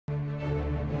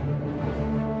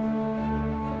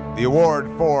the award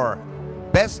for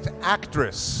Best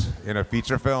Actress in a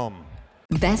Feature Film.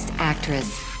 Best Actress,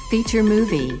 Feature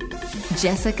Movie,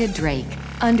 Jessica Drake,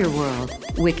 Underworld,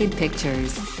 Wicked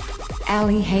Pictures.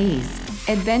 Allie Hayes,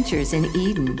 Adventures in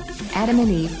Eden, Adam and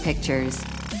Eve Pictures.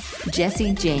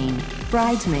 Jessie Jane,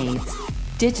 Bridesmaids,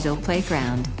 Digital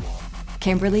Playground.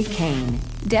 Kimberly Kane,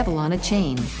 Devil on a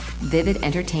Chain, Vivid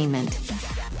Entertainment.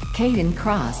 Caden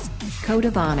Cross, Code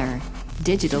of Honor,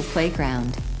 Digital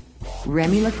Playground.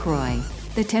 Remy Lacroix,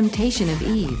 The Temptation of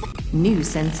Eve, New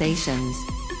Sensations.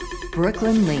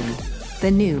 Brooklyn Lee,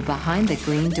 The New Behind the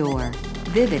Green Door,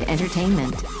 Vivid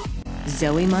Entertainment.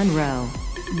 Zoe Monroe,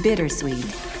 Bittersweet,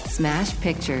 Smash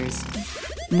Pictures.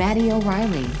 Maddie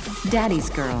O'Reilly,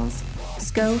 Daddy's Girls,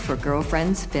 SCO for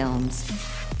Girlfriends Films.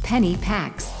 Penny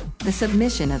Pax, The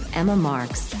Submission of Emma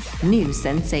Marks, New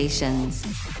Sensations.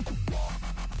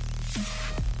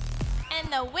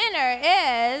 And the winner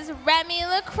is Remy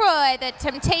Lacroix, The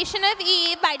Temptation of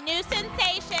Eve by New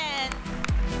Sensations.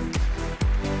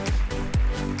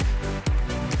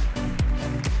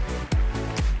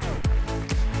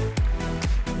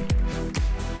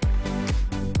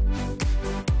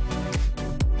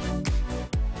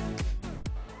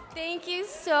 Thank you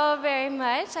so very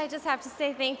much. I just have to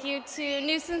say thank you to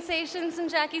New Sensations and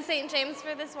Jackie St. James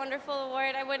for this wonderful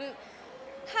award. I wouldn't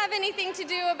have anything to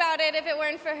do about it if it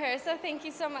weren't for her, so thank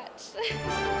you so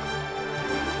much.